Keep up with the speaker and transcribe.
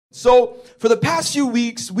So for the past few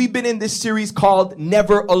weeks, we've been in this series called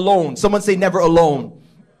Never Alone. Someone say Never Alone.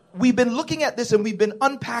 We've been looking at this and we've been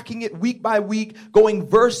unpacking it week by week, going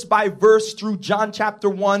verse by verse through John chapter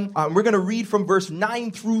 1. We're going to read from verse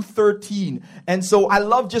 9 through 13. And so I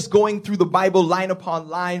love just going through the Bible line upon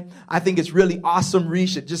line. I think it's really awesome,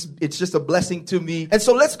 Reach. It's just a blessing to me. And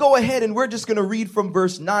so let's go ahead and we're just going to read from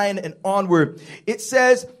verse 9 and onward. It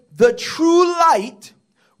says, "The true light,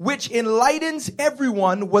 which enlightens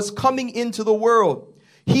everyone, was coming into the world.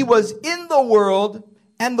 He was in the world,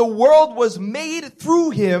 and the world was made through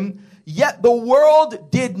him, yet the world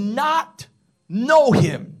did not know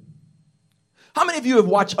him." How many of you have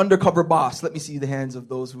watched Undercover Boss? Let me see the hands of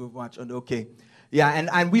those who have watched Okay. Yeah,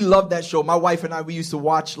 and we love that show. My wife and I, we used to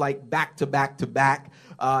watch like back to back to back.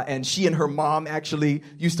 And she and her mom actually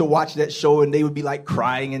used to watch that show, and they would be like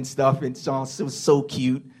crying and stuff. And so it was so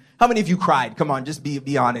cute. How many of you cried? Come on, just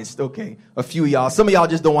be honest. Okay. A few of y'all. Some of y'all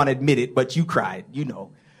just don't want to admit it, but you cried, you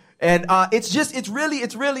know. And it's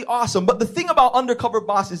really awesome. But the thing about Undercover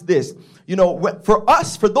Boss is this, you know,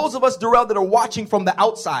 for those of us, Darrell, that are watching from the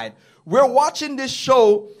outside, we're watching this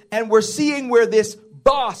show and we're seeing where this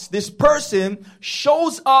boss, this person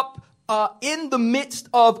shows up in the midst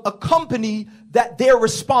of a company that they're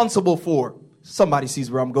responsible for. Somebody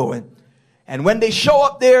sees where I'm going. And when they show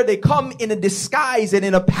up there, they come in a disguise and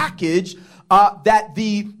in a package that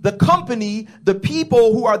the company, the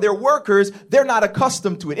people who are their workers, they're not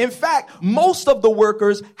accustomed to it. In fact, most of the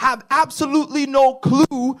workers have absolutely no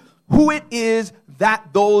clue who it is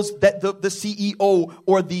that the CEO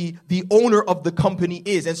or the owner of the company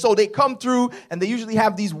is. And so they come through and they usually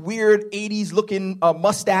have these weird 80s looking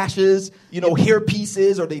mustaches, you know, hair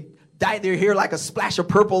pieces, or they dye their hair like a splash of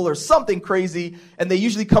purple or something crazy. And they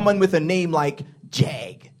usually come in with a name like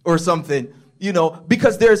Jag or something, you know,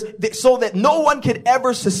 because so that no one could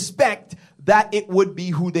ever suspect that it would be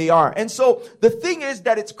who they are. And so the thing is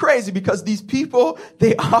that it's crazy because these people,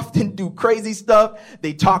 they often do crazy stuff.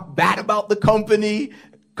 They talk bad about the company.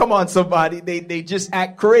 Come on, somebody. They just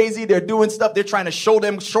act crazy. They're doing stuff. They're trying to show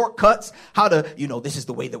them shortcuts, how to, you know, this is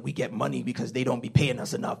the way that we get money because they don't be paying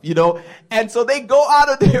us enough, you know. And so they go out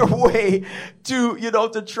of their way to, you know,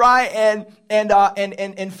 to try and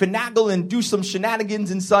finagle and do some shenanigans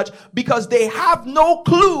and such because they have no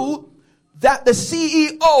clue that the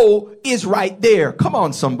CEO is right there. Come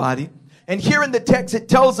on, somebody. And here in the text, it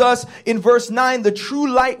tells us in verse 9, the true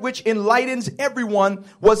light which enlightens everyone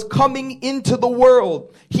was coming into the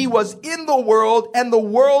world. He was in the world, and the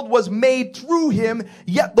world was made through him,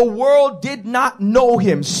 yet the world did not know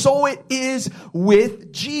him. So it is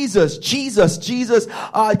with Jesus. Jesus,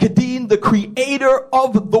 Kadeen, the creator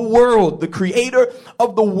of the world. The creator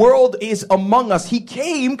of the world is among us. He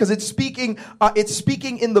came, because it's speaking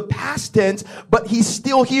in the past tense, but he's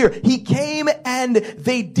still here. He came and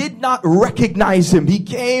they did not recognize him. He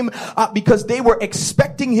came because they were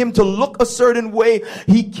expecting him to look a certain way.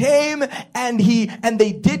 He came and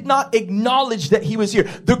they did not acknowledge that he was here.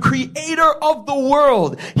 The creator of the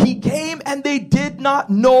world. He came and they did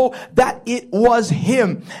not know that it was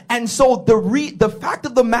him. And so the fact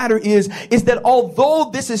of the matter is that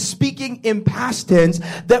although this is speaking in past tense,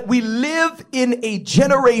 that we live in a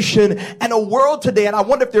generation and a world today, and I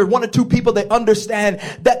wonder if there are one or two people that understand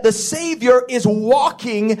that the Savior is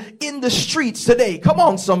walking in the streets today. Come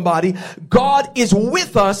on, somebody. God is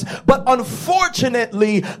with us, but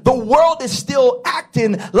unfortunately, the world is still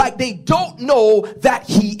acting like they don't know that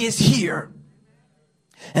he is here.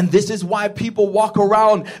 And this is why people walk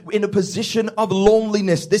around in a position of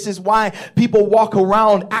loneliness. This is why people walk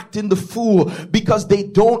around acting the fool, because they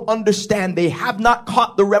don't understand. They have not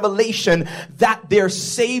caught the revelation that their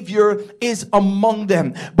Savior is among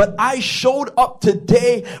them. But I showed up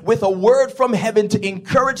today with a word from heaven to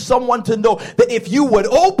encourage someone to know that if you would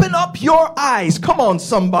open up your eyes, come on,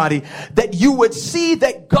 somebody, that you would see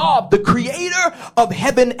that God, the creator of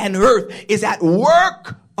heaven and earth, is at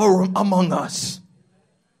work among us.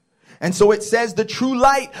 And so it says the true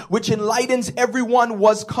light which enlightens everyone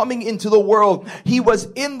was coming into the world. He was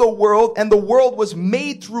in the world, and the world was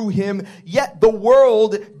made through him, yet the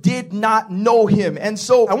world did not know him. And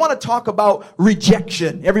so I want to talk about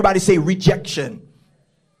rejection. Everybody say rejection.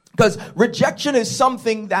 Because rejection is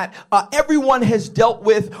something that everyone has dealt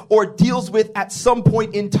with or deals with at some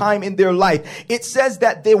point in time in their life. It says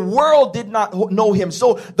that the world did not know him.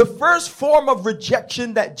 So the first form of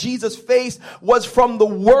rejection that Jesus faced was from the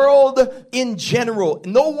world in general.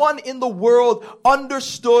 No one in the world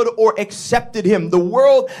understood or accepted him. The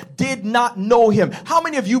world did not know him. How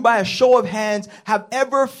many of you, by a show of hands, have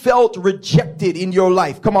ever felt rejected in your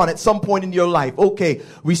life? Come on, at some point in your life. Okay,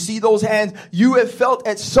 we see those hands. You have felt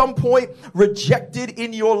at some some point rejected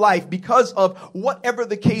in your life because of whatever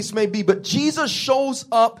the case may be. But Jesus shows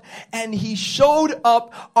up, and he showed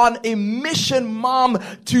up on a mission, mom,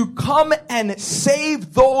 to come and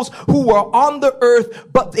save those who were on the earth,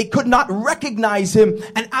 but they could not recognize him.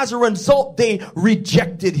 And as a result, they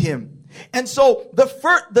rejected him. And so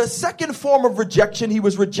the second form of rejection, he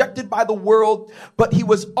was rejected by the world, but he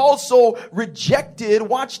was also rejected,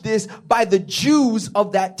 watch this, by the Jews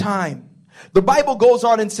of that time. The Bible goes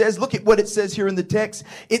on and says, look at what it says here in the text.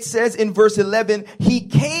 It says in verse 11, he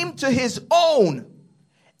came to his own,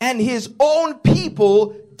 and his own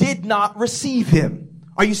people did not receive him.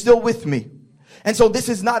 Are you still with me? And so this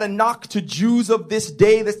is not a knock to Jews of this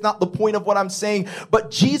day. That's not the point of what I'm saying. But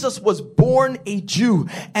Jesus was born a Jew,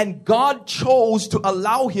 and God chose to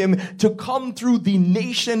allow him to come through the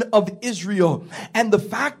nation of Israel. And the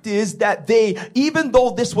fact is that even though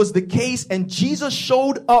this was the case and Jesus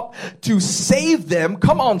showed up to save them,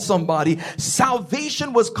 come on somebody,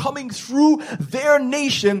 salvation was coming through their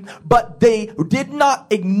nation, but they did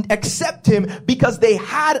not accept him because they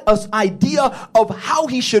had an idea of how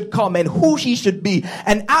he should come and who he should be.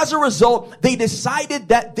 And as a result, they decided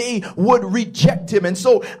that they would reject him. And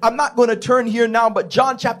so I'm not going to turn here now, but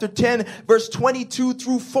John chapter 10, verse 22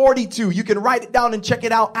 through 42, you can write it down and check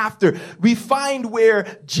it out after. We find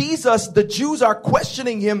where Jesus, the Jews are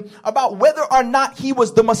questioning him about whether or not he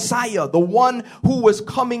was the Messiah, the one who was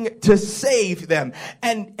coming to save them.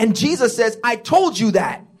 And Jesus says, I told you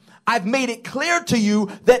that. I've made it clear to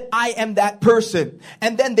you that I am that person.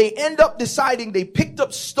 And then they end up deciding, they picked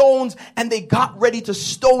up stones and they got ready to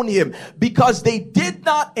stone him because they did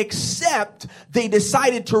not accept, they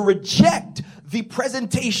decided to reject the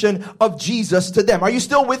presentation of Jesus to them. Are you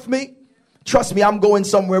still with me? Trust me, I'm going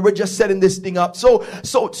somewhere. We're just setting this thing up. So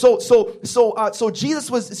Jesus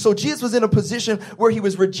was in a position where he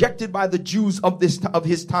was rejected by the Jews of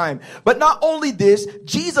his time. But not only this,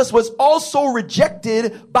 Jesus was also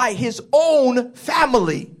rejected by his own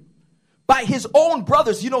family, by his own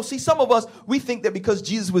brothers. You know, see, some of us, we think that because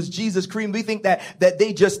Jesus was Jesus cream, we think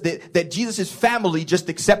that Jesus' family just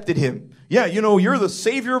accepted him. Yeah, you know, you're the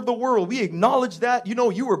savior of the world. We acknowledge that. You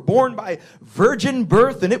know, you were born by virgin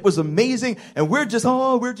birth and it was amazing. And we're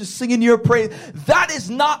just singing your praise. That is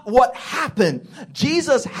not what happened.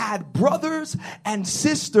 Jesus had brothers and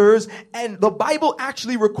sisters. And the Bible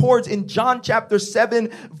actually records in John chapter 7,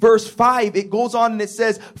 verse 5, it goes on and it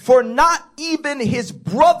says, for not even his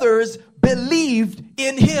brothers believed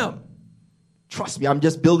in him. Trust me, I'm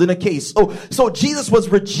just building a case. So Jesus was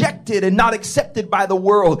rejected and not accepted by the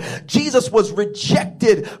world. Jesus was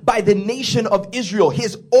rejected by the nation of Israel.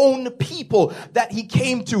 His own people that he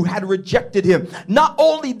came to had rejected him. Not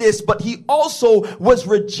only this, but he also was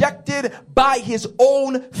rejected by his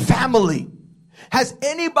own family. Has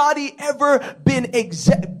anybody ever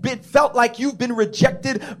felt like you've been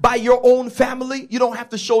rejected by your own family? You don't have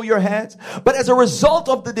to show your hands. But as a result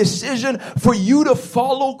of the decision for you to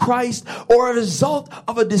follow Christ, or a result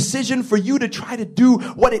of a decision for you to try to do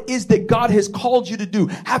what it is that God has called you to do,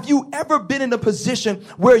 have you ever been in a position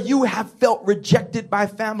where you have felt rejected by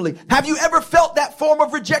family? Have you ever felt that form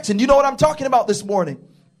of rejection? You know what I'm talking about this morning.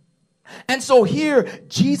 And so here,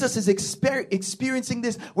 Jesus is experiencing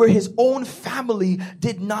this where his own family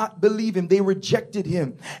did not believe him. They rejected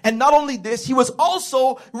him. And not only this, he was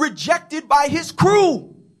also rejected by his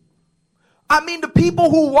crew. I mean, the people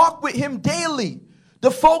who walked with him daily,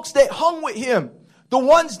 the folks that hung with him, the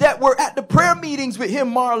ones that were at the prayer meetings with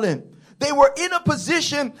him, Marlon, they were in a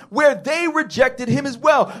position where they rejected him as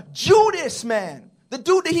well. Judas, man, the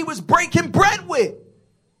dude that he was breaking bread with.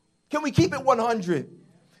 Can we keep it 100?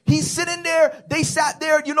 He's sitting there, they sat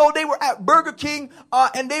there, you know, they were at Burger King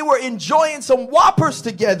and they were enjoying some Whoppers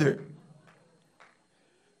together.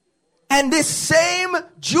 And this same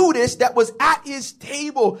Judas that was at his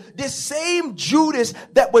table, this same Judas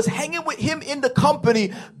that was hanging with him in the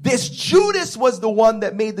company, this Judas was the one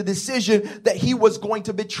that made the decision that he was going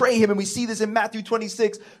to betray him. And we see this in Matthew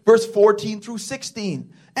 26, verse 14 through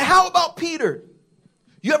 16. And how about Peter?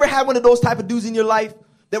 You ever had one of those type of dudes in your life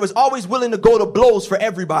that was always willing to go to blows for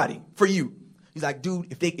everybody, for you? He's like,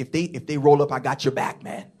 dude, if they roll up, I got your back,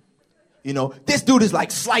 man. You know, this dude is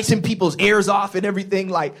like slicing people's ears off and everything.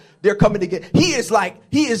 Like they're coming to get, he's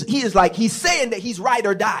saying that he's ride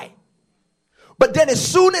or die. But then as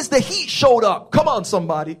soon as the heat showed up, come on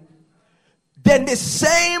somebody, then this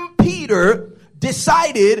same Peter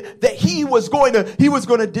decided that he was going to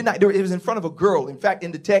deny. It was in front of a girl. In fact,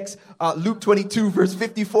 in the text, Luke 22, verse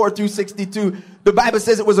 54 through 62, the Bible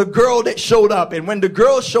says it was a girl that showed up. And when the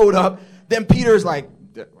girl showed up, then Peter's like,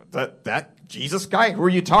 that Jesus guy? Who are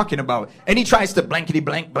you talking about? And he tries to blankety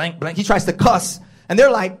blank, blank, blank. He tries to cuss. And they're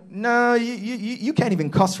like, no, you can't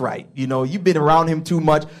even cuss right. You know, you've been around him too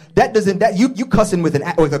much. You cussing with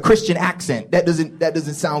a Christian accent. That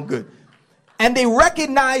doesn't sound good. And they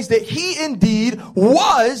recognized that he indeed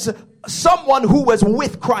was someone who was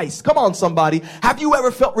with Christ. Come on, somebody. Have you ever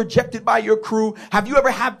felt rejected by your crew? Have you ever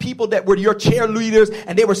had people that were your cheerleaders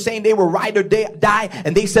and they were saying they were ride or die,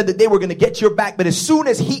 and they said that they were going to get your back, but as soon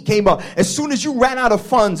as heat came up, as soon as you ran out of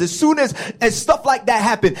funds, as soon as stuff like that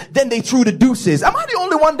happened, then they threw the deuces? Am I the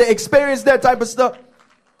only one that experienced that type of stuff?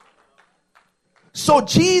 So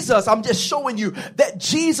Jesus, I'm just showing you that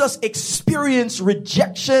Jesus experienced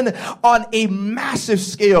rejection on a massive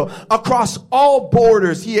scale across all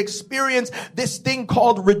borders. He experienced this thing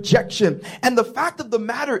called rejection. And the fact of the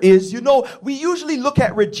matter is, you know, we usually look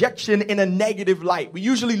at rejection in a negative light. We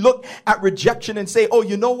usually look at rejection and say, oh,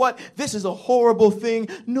 you know what? This is a horrible thing.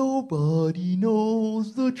 Nobody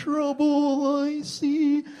knows the trouble I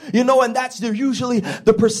see. You know, and that's usually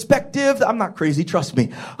the perspective. I'm not crazy, trust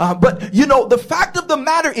me. But, you know, the fact of the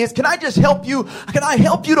matter is, can I help you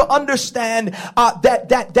to understand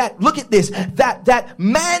that look at this, that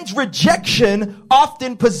man's rejection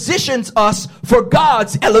often positions us for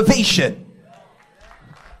God's elevation.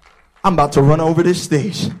 I'm about to run over this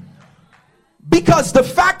stage. Because the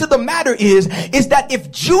fact of the matter is that if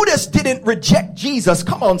Judas didn't reject Jesus,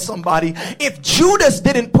 come on somebody, if Judas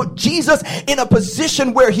didn't put Jesus in a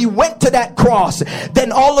position where he went to that cross,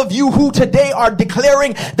 then all of you who today are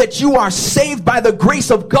declaring that you are saved by the grace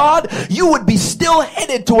of God, you would be still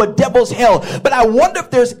headed to a devil's hell. But I wonder if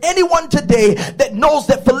there's anyone today that knows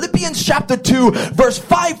that Philippians chapter 2 verse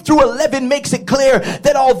 5 through 11 makes it clear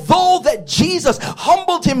that although that Jesus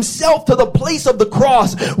humbled himself to the place of the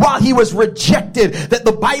cross while he was rejected, that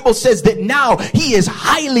the Bible says that now he is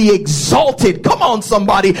highly exalted. Come on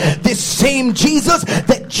somebody. This same Jesus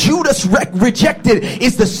that Judas rejected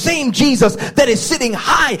is the same Jesus that is sitting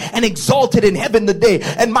high and exalted in heaven today.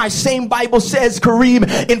 And my same Bible says, Kareem,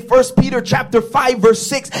 in 1 Peter chapter 5 verse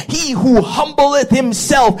 6, he who humbleth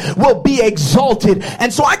himself will be exalted.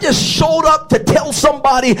 And so I just showed up to tell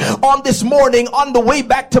somebody on this morning on the way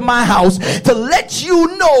back to my house to let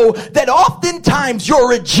you know that oftentimes your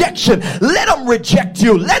rejection, let them reject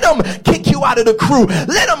you. Let them kick you out of the crew.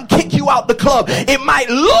 Let them kick you out the club. It might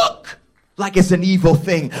look like it's an evil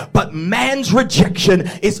thing, but man's rejection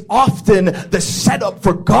is often the setup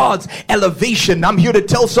for God's elevation. I'm here to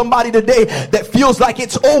tell somebody today that feels like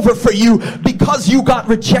it's over for you because you got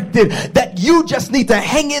rejected, that you just need to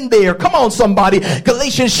hang in there. Come on somebody.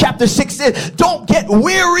 Galatians chapter 6 says, don't get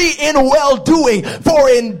weary in well doing, for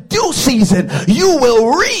in due season you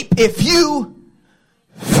will reap if you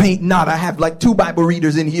faint not. I have like 2 Bible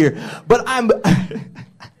readers in here, but I'm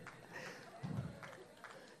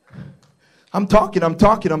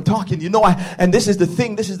talking. You know, and this is the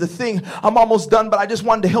thing. I'm almost done, but I just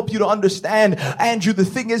wanted to help you to understand, Andrew. The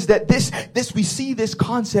thing is that this we see this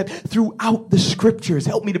concept throughout the scriptures.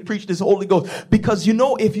 Help me to preach this, Holy Ghost, because you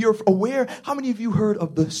know, if you're aware, how many of you heard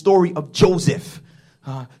of the story of Joseph?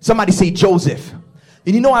 Somebody say Joseph.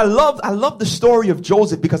 And you know, I love the story of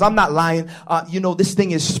Joseph because I'm not lying. You know, this thing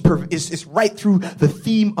is right through the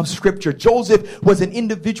theme of scripture. Joseph was an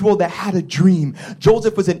individual that had a dream.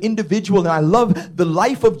 Joseph was an individual, and I love the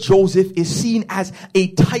life of Joseph is seen as a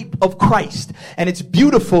type of Christ. And it's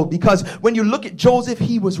beautiful because when you look at Joseph,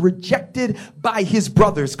 he was rejected by his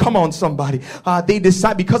brothers. Come on, somebody. They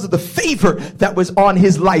decide because of the favor that was on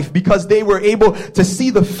his life, because they were able to see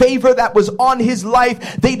the favor that was on his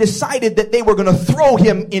life, they decided that they were going to throw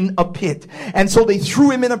him in a pit. And so they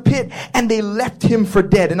threw him in a pit and they left him for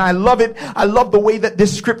dead. And I love it. I love the way that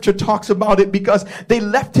this scripture talks about it, because they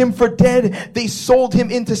left him for dead. They sold him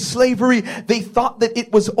into slavery. They thought that it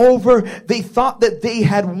was over. They thought that they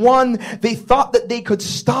had won. They thought that they could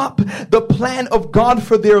stop the plan of God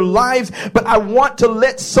for their lives. But I want to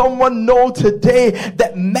let someone know today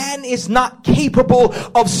that man is not capable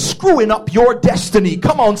of screwing up your destiny.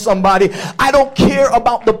 Come on, somebody. I don't care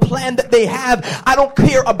about the plan that they have. I don't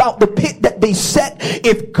care about the pit that they set.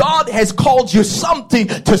 If God has called you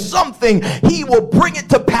to something, he will bring it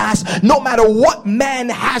to pass no matter what man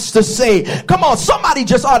has to say. Come on, somebody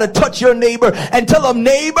just ought to touch your neighbor and tell them,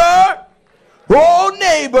 neighbor, oh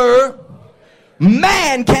neighbor,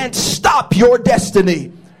 man can't stop your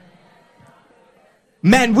destiny.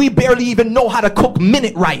 Man, we barely even know how to cook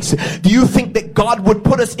minute rice. Do you think that God would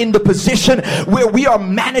put us in the position where we are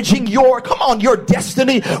managing your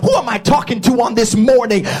destiny? Who am I talking to on this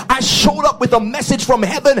morning? I showed up with a message from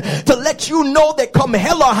heaven to let you know that come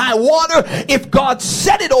hell or high water, if God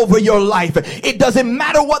said it over your life, it doesn't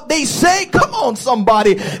matter what they say. Come on,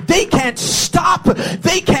 somebody. They can't stop.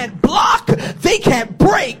 They can't block. They can't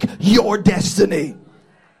break your destiny.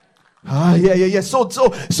 Yeah.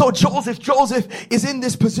 So Joseph is in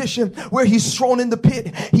this position where he's thrown in the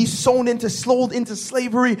pit. He's sold into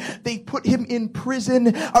slavery. They put him in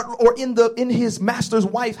prison or in his master's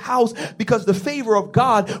wife's house, because the favor of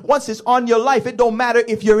God, once it's on your life, it don't matter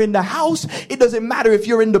if you're in the house. It doesn't matter if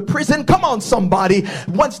you're in the prison. Come on, somebody.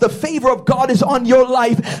 Once the favor of God is on your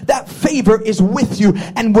life, that favor is with you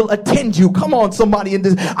and will attend you. Come on, somebody. In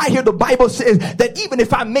this, I hear the Bible says that even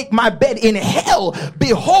if I make my bed in hell,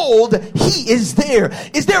 behold, he is there.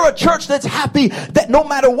 Is there a church that's happy that no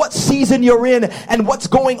matter what season you're in and what's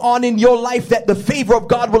going on in your life, that the favor of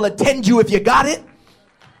God will attend you if you got it?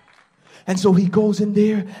 And so he goes in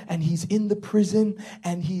there and he's in the prison,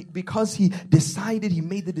 and because he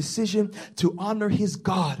made the decision to honor his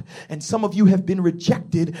God. And some of you have been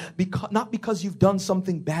rejected not because you've done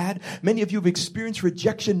something bad. Many of you have experienced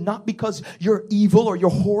rejection not because you're evil or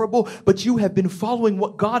you're horrible, but you have been following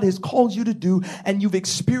what God has called you to do, and you've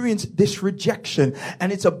experienced this rejection.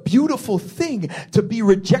 And it's a beautiful thing to be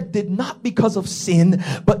rejected, not because of sin,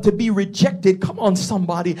 but to be rejected, come on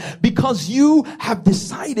somebody, because you have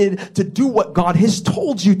decided to do what God has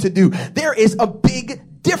told you to do. There is a big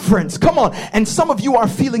difference. Come on. And some of you are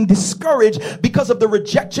feeling discouraged because of the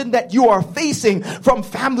rejection that you are facing from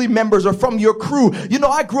family members or from your crew. You know,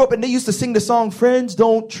 I grew up and they used to sing the song, "Friends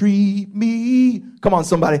don't treat me," come on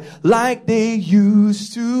somebody, "like they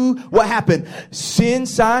used to." What happened?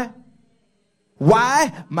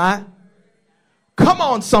 Come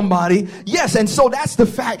on, somebody. Yes, and so that's the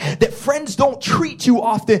fact that friends don't treat you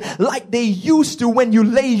often like they used to when you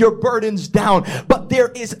lay your burdens down. But there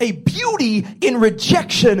is a beauty in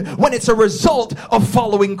rejection when it's a result of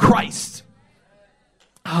following Christ.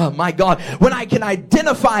 Oh my God, when I can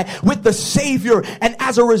identify with the Savior, and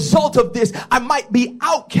as a result of this, I might be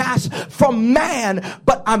outcast from man,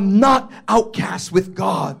 but I'm not outcast with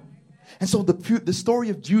God. And so the story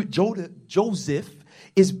of Joseph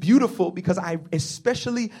is beautiful because I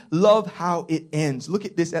especially love how it ends. Look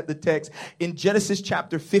at this at the text in Genesis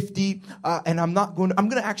chapter 50. And I'm going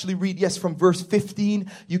to actually read, from verse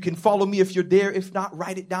 15. You can follow me if you're there. If not,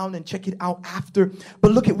 write it down and check it out after.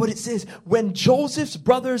 But look at what it says. When Joseph's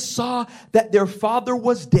brothers saw that their father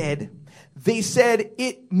was dead, they said,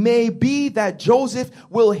 "It may be that Joseph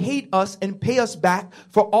will hate us and pay us back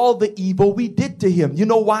for all the evil we did to him." You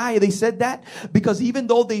know why they said that? Because even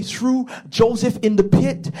though they threw Joseph in the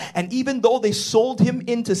pit, and even though they sold him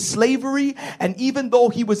into slavery, and even though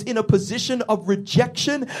he was in a position of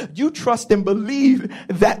rejection, you trust and believe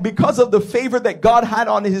that because of the favor that God had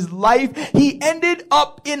on his life, he ended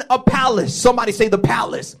up in a palace. Somebody say the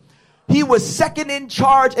palace. He was second in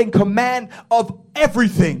charge and command of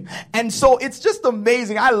everything. And so it's just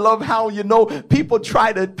amazing. I love how, people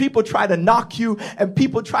try to knock you, and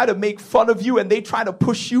people try to make fun of you, and they try to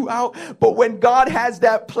push you out. But when God has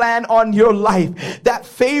that plan on your life, that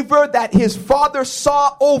favor that his father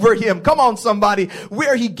saw over him, come on somebody,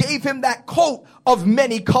 where he gave him that coat of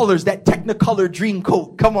many colors, that Technicolor dream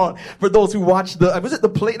coat. Come on, for those who watched was it the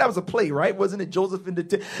play? That was a play, right? Wasn't it Joseph in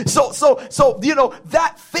the so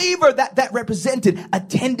that favor that represented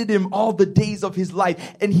attended him all the days of his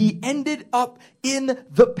life, and he ended up in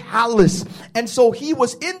the palace. And so he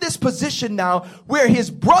was in this position now where his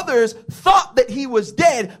brothers thought that he was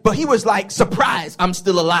dead, but he was like, "Surprise, I'm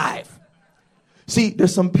still alive." See,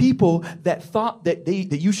 there's some people that thought that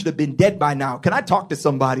you should have been dead by now. Can I talk to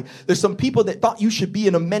somebody? There's some people that thought you should be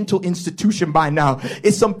in a mental institution by now.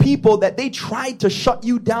 It's some people that they tried to shut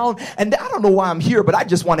you down. And I don't know why I'm here, but I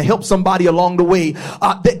just want to help somebody along the way.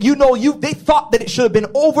 They thought that it should have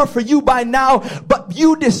been over for you by now, but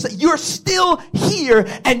you're still here.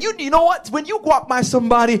 And you know what? When you walk by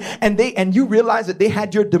somebody and you realize that they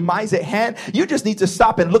had your demise at hand, you just need to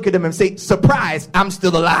stop and look at them and say, "Surprise, I'm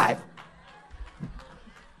still alive."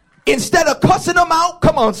 Instead of cussing them out,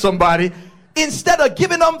 come on somebody, instead of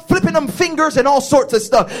flipping them fingers and all sorts of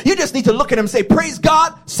stuff, you just need to look at them and say, "Praise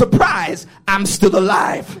God, surprise, I'm still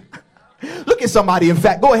alive." Look at somebody, in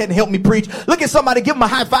fact, go ahead and help me preach. Look at somebody, give them a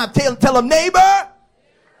high five, tell them, "Neighbor,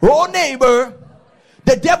 oh neighbor,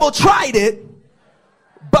 the devil tried it,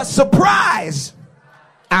 but surprise,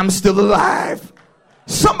 I'm still alive."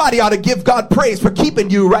 Somebody ought to give God praise for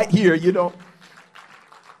keeping you right here,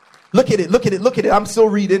 Look at it. I'm still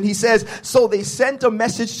reading. He says, "So they sent a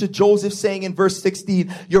message to Joseph saying," in verse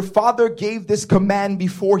 16, "Your father gave this command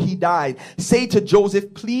before he died. Say to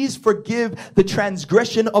Joseph, please forgive the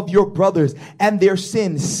transgression of your brothers and their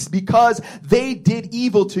sins, because they did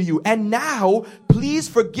evil to you. And now, please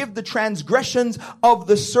forgive the transgressions of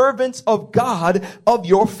the servants of God of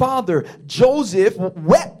your father." Joseph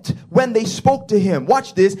wept when they spoke to him.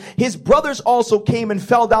 Watch this. "His brothers also came and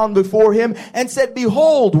fell down before him and said,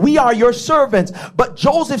 'Behold, we are your servants. But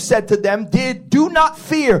Joseph said to them, do not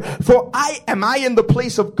fear, for I am in the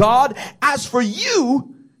place of God. As for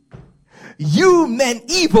you, you meant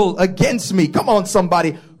evil against me. Come on,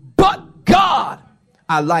 somebody. But God.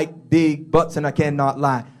 I like big butts and I cannot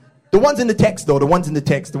lie. The ones in the text though, the ones in the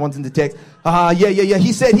text. Yeah.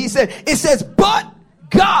 He said, it says, but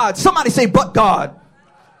God. Somebody say, but God.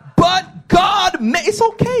 But God, it's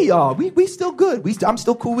okay, y'all. We still good. I'm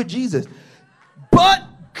still cool with Jesus. But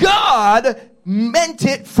God meant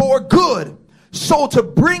it for good. So to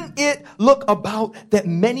bring it, about that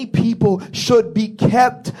many people should be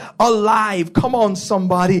kept alive. Come on,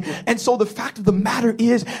 somebody. And so the fact of the matter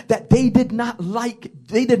is that they did not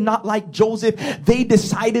like Joseph. They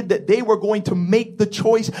decided that they were going to make the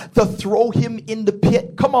choice to throw him in the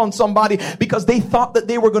pit. Come on, somebody. Because they thought that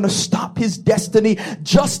they were going to stop his destiny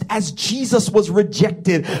just as Jesus was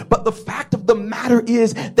rejected. But the fact of the matter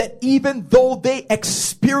is that even though they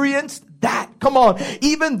experienced that, come on,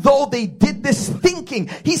 even though they did this thinking,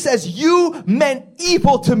 he says, you meant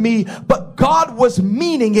evil to me, but God was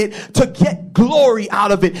meaning it to get glory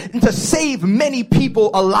out of it and to save many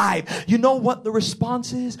people alive. You know what the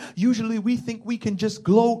response is? Usually we think we can just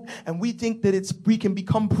gloat and we think that we can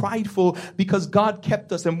become prideful because God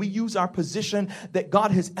kept us, and we use our position that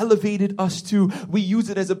God has elevated us to. We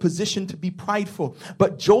use it as a position to be prideful.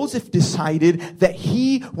 But Joseph decided that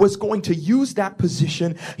he was going to use that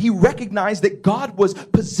position. He recognized that God was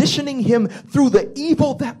positioning him through the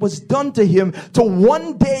evil that was done to him to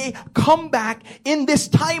one day come back in this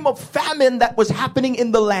time of famine that was happening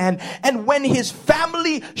in the land. And when his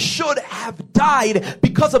family should have died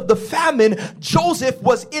because of the famine, Joseph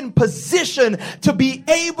was in position to be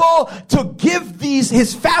able to give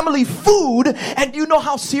his family food. And you know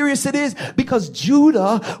how serious it is? Because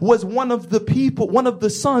Judah was one of the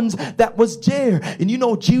sons that was there. And you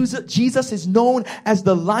know, Jesus is known as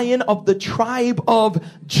the Lion of the tribe of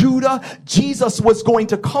Judah. Jesus was going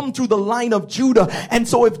to come through the line of Judah. And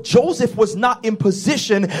so if Joseph was not in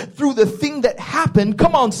position through the thing that happened,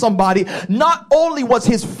 come on, somebody, not only was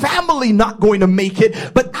his family not going to make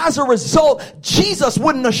it, but as a result, Jesus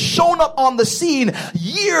wouldn't have shown up on the scene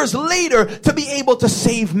years later to be able to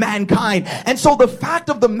save mankind. And so the fact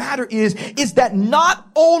of the matter is that not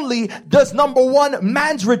only does, number one,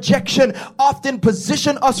 man's rejection often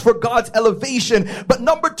position us for God's elevation, but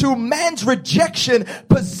number two, man's rejection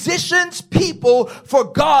positions people for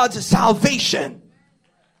God's salvation.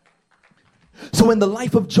 So in the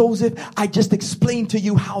life of Joseph, I just explained to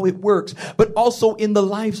you how it works, but also in the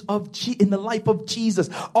life of Jesus,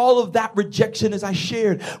 all of that rejection, as I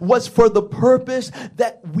shared, was for the purpose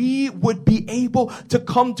that we would be able to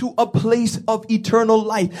come to a place of eternal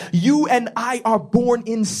life. You and I are born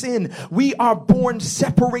in sin. We are born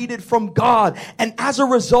separated from God. And as a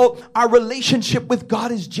result, our relationship with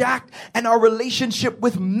God is jacked, and our relationship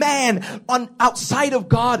with man outside of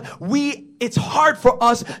God, it's hard for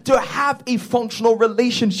us to have a functional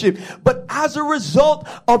relationship. But as a result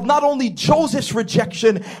of not only Joseph's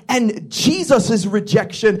rejection and Jesus's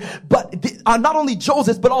rejection, but not only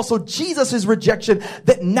Joseph's, but also Jesus's rejection,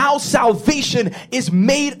 that now salvation is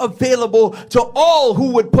made available to all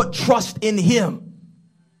who would put trust in him.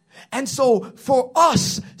 And so for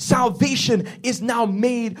us, salvation is now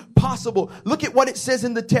made possible. Look at what it says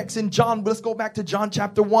in the text in John. Let's go back to John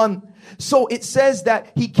chapter 1. So it says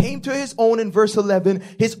that he came to his own in verse 11.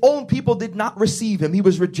 His own people did not receive him. He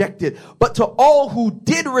was rejected. But to all who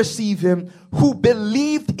did receive him, who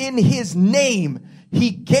believed in his name, he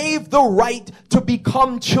gave the right to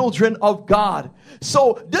become children of God.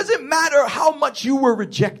 So it doesn't matter how much you were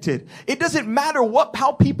rejected. It doesn't matter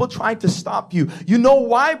how people tried to stop you. You know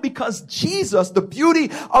why? Because Jesus, the beauty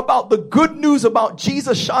about the good news about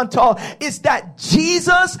Jesus, Chantal, is that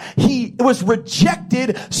Jesus, he was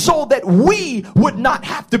rejected so that we would not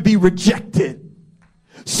have to be rejected.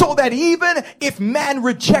 So that even if man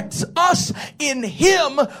rejects us, in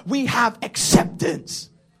him we have acceptance.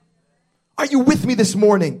 Are you with me this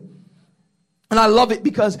morning? And I love it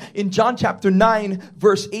because in John chapter 9,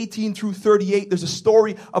 verse 18 through 38, there's a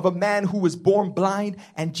story of a man who was born blind,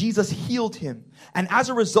 and Jesus healed him. And as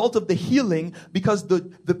a result of the healing, because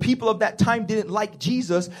the people of that time didn't like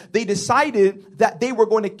Jesus, they decided that they were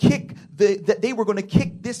going to kick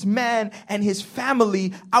this man and his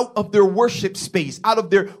family out of their worship space, out of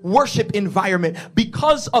their worship environment.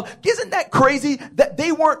 Isn't that crazy that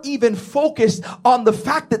they weren't even focused on the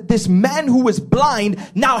fact that this man who was blind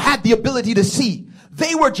now had the ability to see?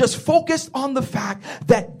 They were just focused on the fact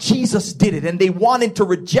that Jesus did it, and they wanted to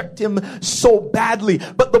reject him so badly.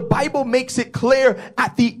 But the Bible makes it clear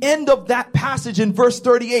at the end of that passage in verse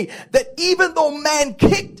 38 that even though man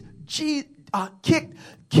kicked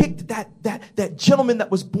kicked that gentleman that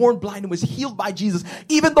was born blind and was healed by Jesus,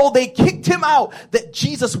 even though they kicked him out, that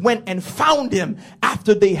Jesus went and found him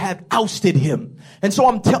after they had ousted him. And so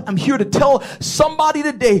I'm here to tell somebody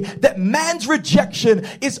today that man's rejection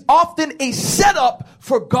is often a setup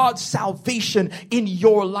for God's salvation in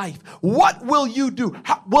your life. What will you do?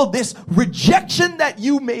 How will this rejection that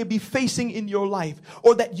you may be facing in your life,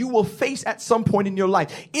 or that you will face at some point in your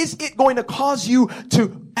life, is it going to cause you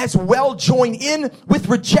to as well join in with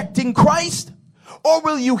rejecting Christ? Or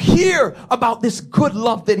will you hear about this good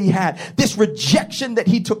love that he had, this rejection that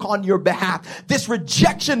he took on your behalf, this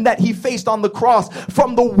rejection that he faced on the cross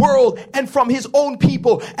from the world and from his own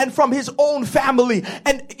people and from his own family?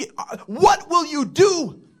 And what will you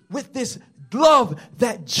do with this love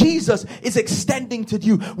that Jesus is extending to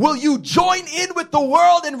you? Will you join in with the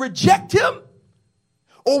world and reject him?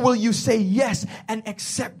 Or will you say yes and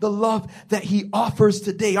accept the love that he offers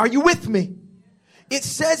today? Are you with me? It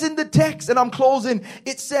says in the text, and I'm closing,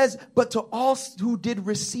 it says, but to all who did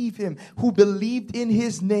receive him, who believed in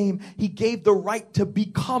his name, he gave the right to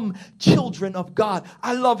become children of God.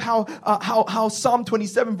 I love how Psalm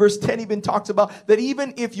 27 verse 10 even talks about that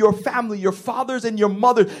even if your family, your fathers and your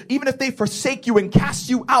mothers, even if they forsake you and cast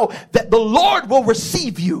you out, that the Lord will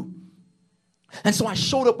receive you. And so I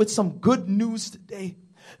showed up with some good news today.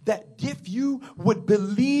 That if you would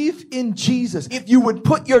believe in Jesus, if you would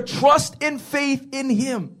put your trust and faith in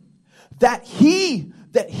him, that he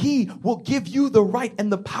will give you the right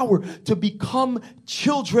and the power to become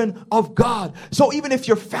children of God. So even if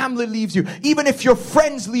your family leaves you, even if your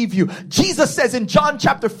friends leave you, Jesus says in John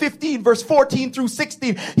chapter 15 verse 14 through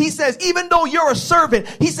 16, he says, even though you're a servant,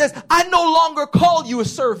 he says, I no longer call you a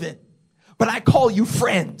servant, but I call you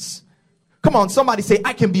friends. Come on, somebody say,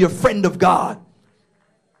 I can be a friend of God.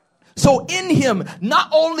 So in him, not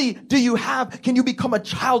only can you become a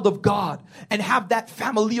child of God and have that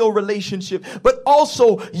familial relationship, but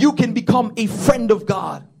also you can become a friend of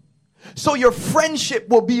God. So your friendship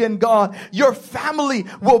will be in God. Your family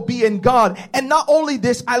will be in God. And not only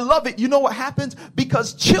this, I love it. You know what happens?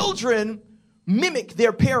 Because children mimic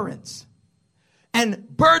their parents. And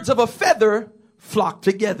birds of a feather flock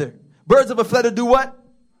together. Birds of a feather do what?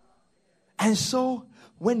 And so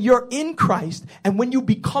when you're in Christ and when you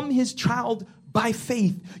become his child by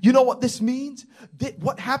faith, you know what this means?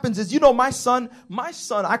 What happens is, my son,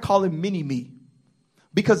 I call him mini-me.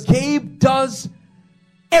 Because Gabe does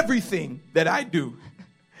everything that I do.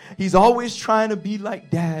 He's always trying to be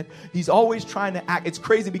like dad. He's always trying to act. It's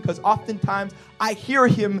crazy because oftentimes I hear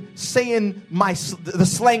him saying the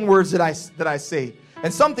slang words that I say.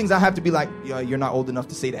 And some things I have to be like, you're not old enough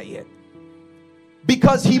to say that yet.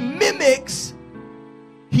 Because he mimics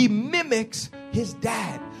his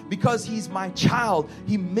dad. Because he's my child,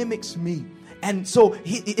 he mimics me. And so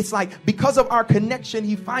it's like, because of our connection,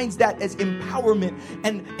 he finds that as empowerment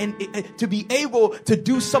and to be able to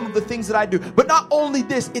do some of the things that I do. But not only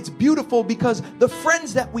this, it's beautiful because the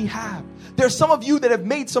friends that we have, there's some of you that have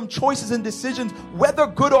made some choices and decisions, whether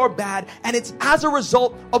good or bad, and it's as a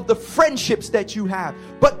result of the friendships that you have.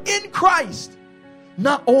 But in Christ,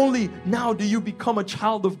 not only now do you become a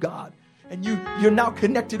child of God, and you're now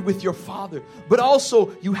connected with your Father, but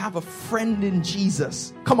also you have a friend in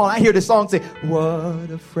Jesus. Come on, I hear this song say, what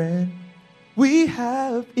a friend we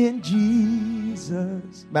have in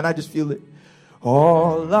Jesus. Man, I just feel it.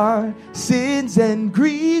 All our sins and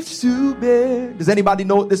griefs to bear. Does anybody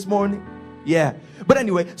know it this morning? Yeah. But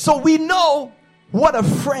anyway, so we know what a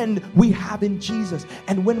friend we have in Jesus.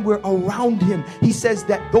 And when we're around him, he says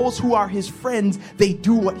that those who are his friends, they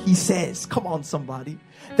do what he says. Come on, somebody.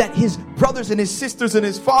 That his brothers and his sisters and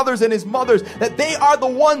his fathers and his mothers, that they are the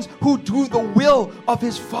ones who do the will of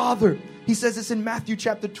his Father. He says this in Matthew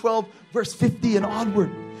chapter 12, verse 50 and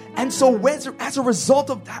onward. And so as a result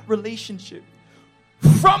of that relationship,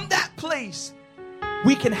 from that place,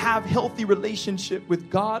 we can have healthy relationship with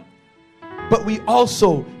God, but we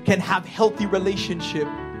also can have healthy relationship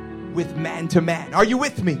with man to man. Are you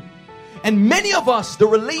with me? And many of us, the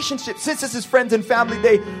relationships, since this is Friends and Family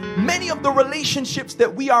Day, many of the relationships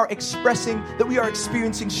that we are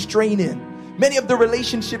experiencing strain in, many of the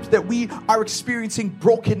relationships that we are experiencing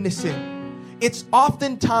brokenness in, it's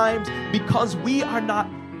oftentimes because we are not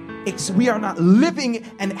living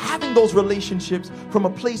and having those relationships from a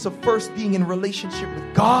place of first being in relationship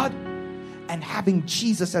with God and having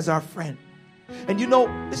Jesus as our friend. And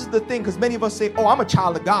this is the thing, because many of us say, oh, I'm a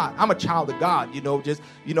child of God. I'm a child of God.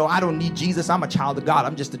 I don't need Jesus. I'm a child of God.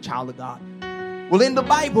 I'm just a child of God. Well, in the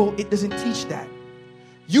Bible, it doesn't teach that.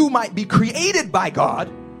 You might be created by God,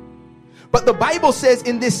 but the Bible says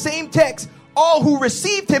in this same text, all who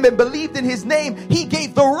received him and believed in his name, he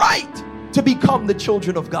gave the right to become the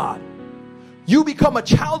children of God. You become a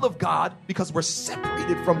child of God because we're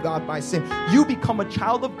separated from God by sin. You become a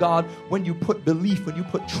child of God when you put belief, when you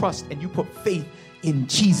put trust, and you put faith in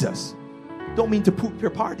Jesus. Don't mean to poop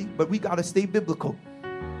your party, but we got to stay biblical.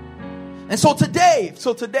 And so today,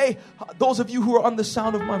 those of you who are on the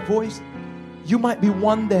sound of my voice, you might be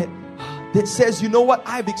one that says, you know what?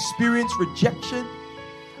 I've experienced rejection.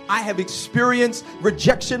 I have experienced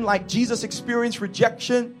rejection like Jesus experienced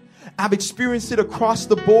rejection. I've experienced it across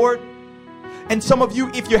the board. And some of you,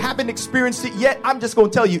 if you haven't experienced it yet, I'm just going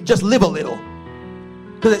to tell you, just live a little.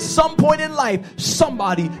 Because at some point in life,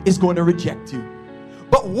 somebody is going to reject you.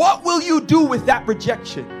 But what will you do with that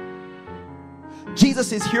rejection?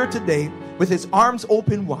 Jesus is here today with his arms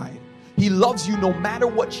open wide. He loves you no matter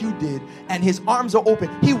what you did, and his arms are open.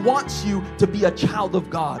 He wants you to be a child of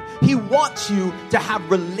God. He wants you to have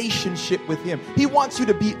relationship with him. He wants you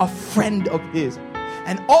to be a friend of his.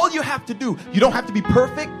 And all you have to do, you don't have to be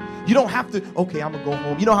perfect. You don't have to, okay, I'm going to go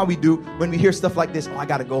home. You know how we do when we hear stuff like this? Oh, I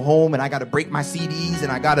got to go home and I got to break my CDs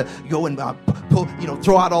and I got to go and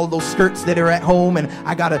throw out all those skirts that are at home, and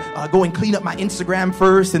I got to go and clean up my Instagram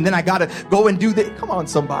first, and then I got to go and do that. Come on,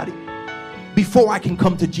 somebody. Before I can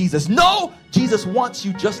come to Jesus. No, Jesus wants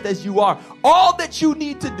you just as you are. All that you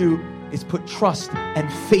need to do is put trust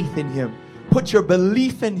and faith in him. Put your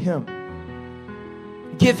belief in him.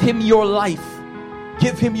 Give him your life.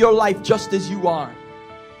 Give him your life just as you are.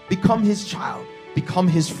 Become his child. Become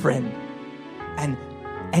his friend. And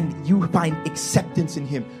you find acceptance in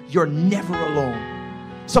him. You're never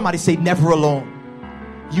alone. Somebody say never alone.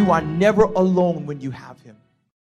 You are never alone when you have him.